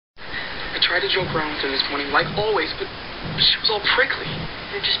tried to joke around with her this morning, like always, but she was all prickly.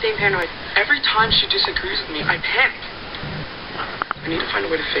 You're just being paranoid. Every time she disagrees with me, I panic. I need to find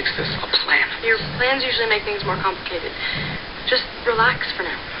a way to fix this, a plan. Your plans usually make things more complicated. Just relax for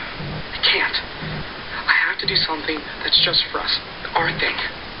now. I can't. I have to do something that's just for us, our thing.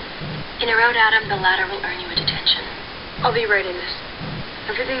 In a road, Adam, the ladder will earn you a detention. I'll be right in this.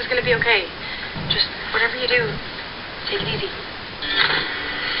 Everything's gonna be okay. Just whatever you do, take it easy.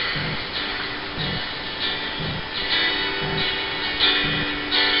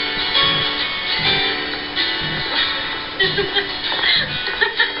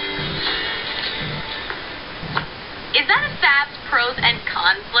 Is that a Fab's pros and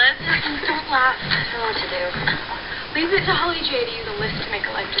cons list? Don't laugh. I don't know what to do. Leave it to Holly J to use a list to make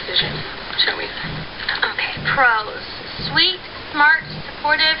a life decision. Shall we? Okay, pros. Sweet, smart,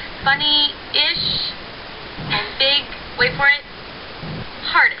 supportive, funny-ish, and big, wait for it,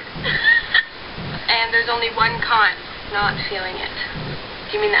 hearted. And there's only one con, not feeling it.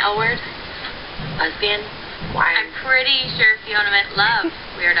 Do you mean the L word? Lesbian? Why? I'm pretty sure Fiona meant love,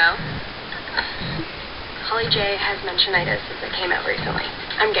 weirdo. Holly J has mentioned-itis since it came out recently.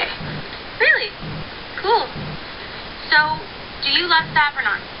 I'm gay. Really? Cool. So, do you love Fab or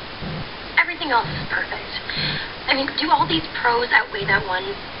not? Everything else is perfect. I mean, do all these pros outweigh that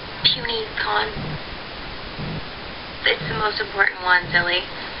one puny con? It's the most important one, silly.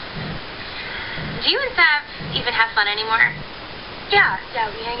 Do you and Fab even have fun anymore? Yeah,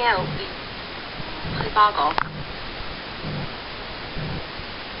 we hang out. We play boggle.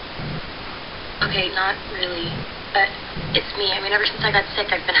 Okay, not really, but it's me. I mean, ever since I got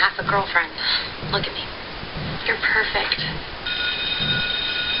sick, I've been half a girlfriend. Look at me. You're perfect.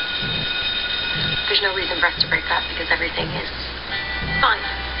 There's no reason for us to break up because everything is fine.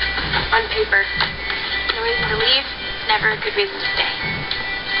 On paper. No reason to leave, never a good reason to stay.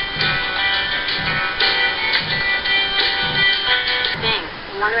 Dang,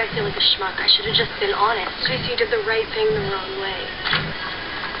 why do I feel like a schmuck? I should have just been honest. Because you did the right thing the wrong way.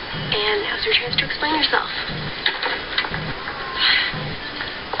 And now's your chance to explain yourself.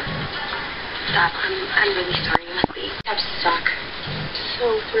 Stop. I'm really sorry. You must be. That suck.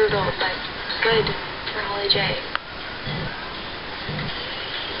 So brutal, but good for Holly J.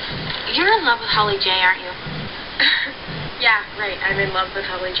 You're in love with Holly J, aren't you? Yeah, right. I'm in love with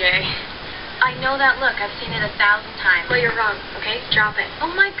Holly J. I know that look. I've seen it 1,000 times. Well, you're wrong, okay? Drop it.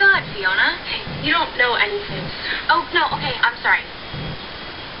 Oh my God, Fiona. Hey, you don't know anything. Oh, no, okay, I'm sorry.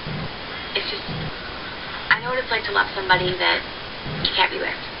 It's just, I know what it's like to love somebody that you can't be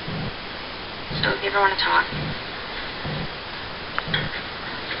with. So if you ever want to talk.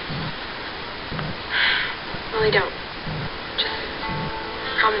 Really don't. Just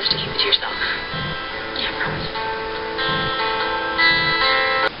promise to keep it to yourself. Yeah, promise.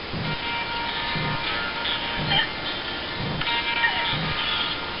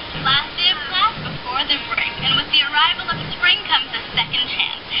 Last day of class before the break, and with the arrival of spring comes a second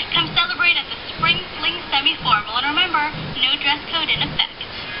chance. Come celebrate at the Spring Fling Semi-Formal, and remember, no dress code in effect.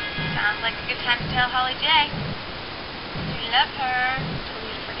 Sounds like a good time to tell Holly J. You love her till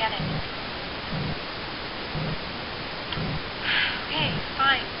you forget it. Okay,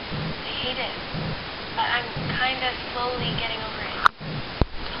 fine. I hate it. But I'm kind of slowly getting over it.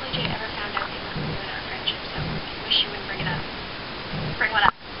 If Holly J ever found out they were ruining our friendship, so I wish you wouldn't bring it up. Bring what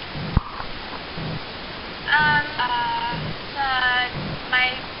up?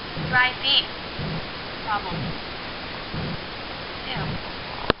 My dry feet problem. Ew.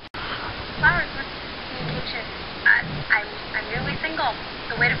 Flowers for communication. I'm newly single.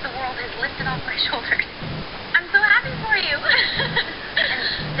 The weight of the world is lifted off my shoulders. I'm so happy for you.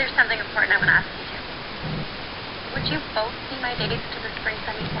 And there's something important I want to ask you too. Would you both be my dates to the spring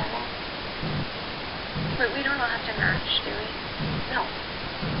semi-formal? But we don't all have to match, do we? No.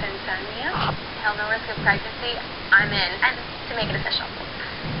 Then sign me up. Hell, no risk of pregnancy. I'm in. And to make it official.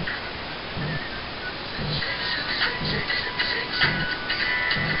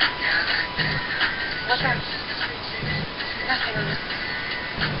 What's wrong? Nothing. I'm just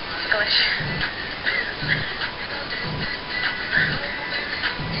ticklish.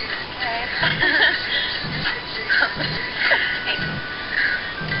 Okay. Thanks.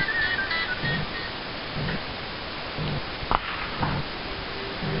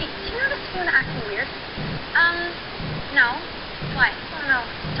 Hey, do you notice Fiona acting weird? No. Why? I don't know.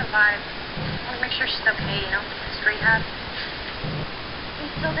 It's a vibe. I want to make sure she's okay, you know? Straight up. You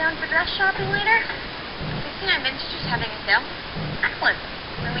still down for dress shopping later? 69 Vintage is having a sale. Excellent.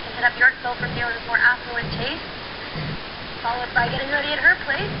 Then we can hit up Yorkville for Fiona's more affluent taste, followed by getting ready at her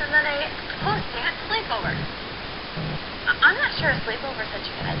place, and then a post-dance sleepover. I'm not sure a sleepover is such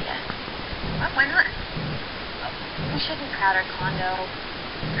a good idea. What? Why not? We shouldn't crowd our condo.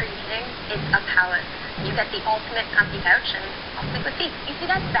 Are you kidding? It's a palace. You get the ultimate comfy couch, and I'll sleep with thee. You see,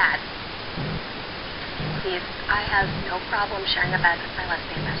 that's bad. Please, I have no problem sharing a bed with my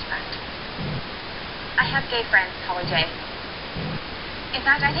lesbian best friend. I have gay friends, Holly J. In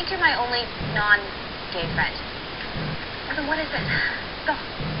fact, I think you're my only non-gay friend. Well, then what is it? Go.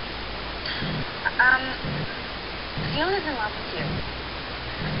 Fiona's in love with you.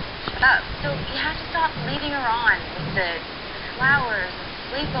 Shut up. So you have to stop leading her on with the flowers and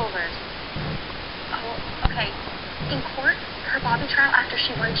sleepovers. Oh, okay. In court, her Bobby trial, after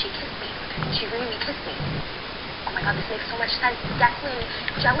she won, she kissed me. She really kissed me. Oh my God, this makes so much sense. Declan,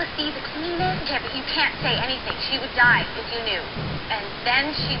 jealousy, the cleanest. Yeah, but you can't say anything. She would die if you knew. And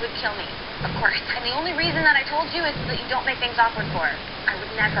then she would kill me, of course. And the only reason that I told you is so that you don't make things awkward for her. I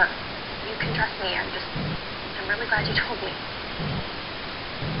would never. You can trust me. I'm really glad you told me.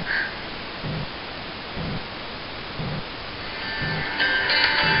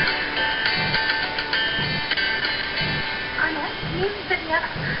 You need to sit me up.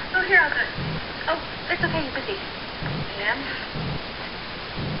 Oh, here, I'll do it. Oh, it's okay, you're busy. I am?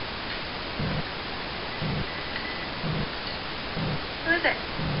 Who is it?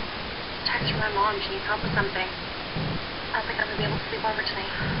 Text from my mom. She needs help with something. I don't think I'm going to be able to sleep over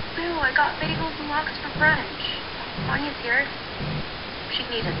tonight. Boo, I got bagels and lox for brunch. Anya's here. She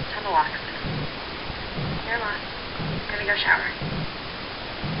needs a ton of lox. Here, Ma. I'm going to go shower.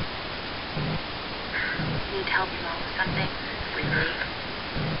 You need to help your mom with something. Really?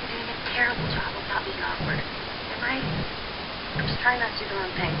 You're doing a terrible job of not being awkward. Am I? I'm just trying not to do the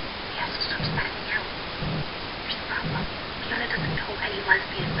wrong thing. Yes, just stop spacing out. Here's the problem. Fiona doesn't know any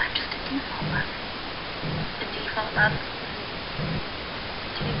lesbians. I'm just a default love. A default love?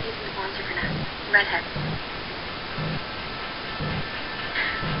 Do you think these are the blondes or brunettes? Redhead.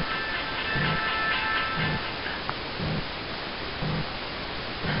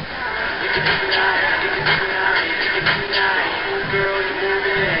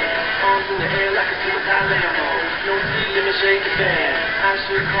 Shake the band. I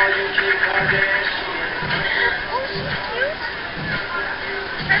should call you Kim Kardashian. Oh, she's cute.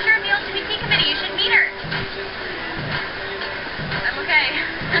 Treasurer of the LGBT committee. You should meet her. I'm okay.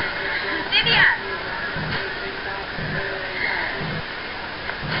 Divya.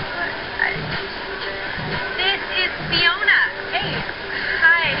 This is Fiona. Hey.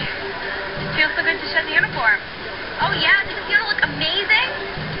 Hi. It feels so good to shed the uniform. Oh, yeah? Doesn't Fiona look amazing?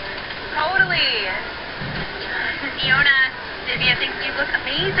 Totally. Fiona, Divya thinks you look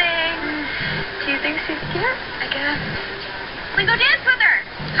amazing. Do you think she's cute? I guess. Then go dance with her.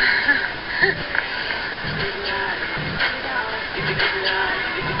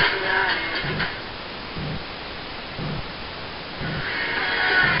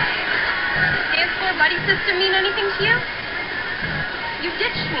 Dance floor buddy system mean anything to you? You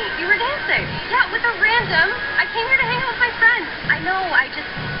ditched me. You were dancing. Yeah, with a random. I came here to hang out with my friends. I know.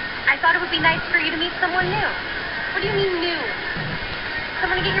 I thought it would be nice for you to meet someone new. What do you mean new?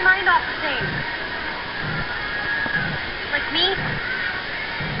 Someone to get your mind off the thing. Like me?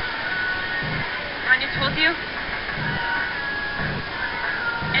 Anya told you?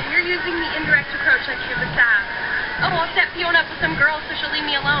 And you're using the indirect approach like you're the staff. Oh, I'll set Fiona up with some girls so she'll leave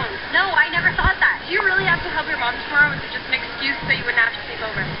me alone. No, I never thought that. Do you really have to help your mom tomorrow? Or is it just an excuse so you wouldn't have to sleep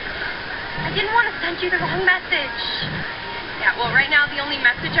over? I didn't want to send you the wrong message. Yeah, well, right now the only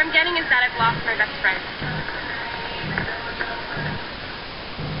message I'm getting is that I've lost my best friend.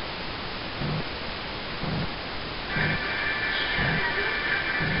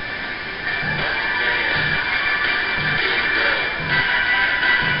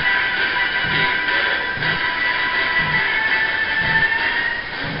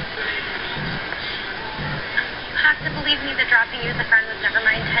 Dropping you as a friend was never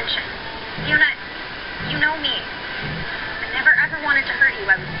my intention. Fiona, you know me. I never ever wanted to hurt you.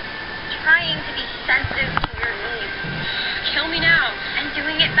 I was trying to be sensitive to your needs. Kill me now. And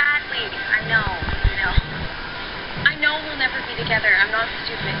doing it badly. I know. I know we'll never be together. I'm not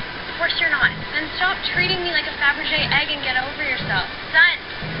stupid. Of course you're not. Then stop treating me like a Fabergé egg and get over yourself. Done.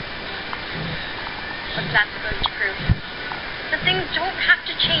 What's that supposed to prove? That things don't have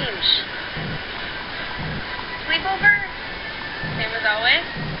to change. Sleepover? Same as always?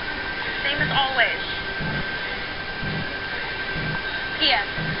 Same as always. P.S.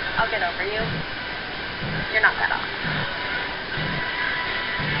 I'll get over you. You're not that off.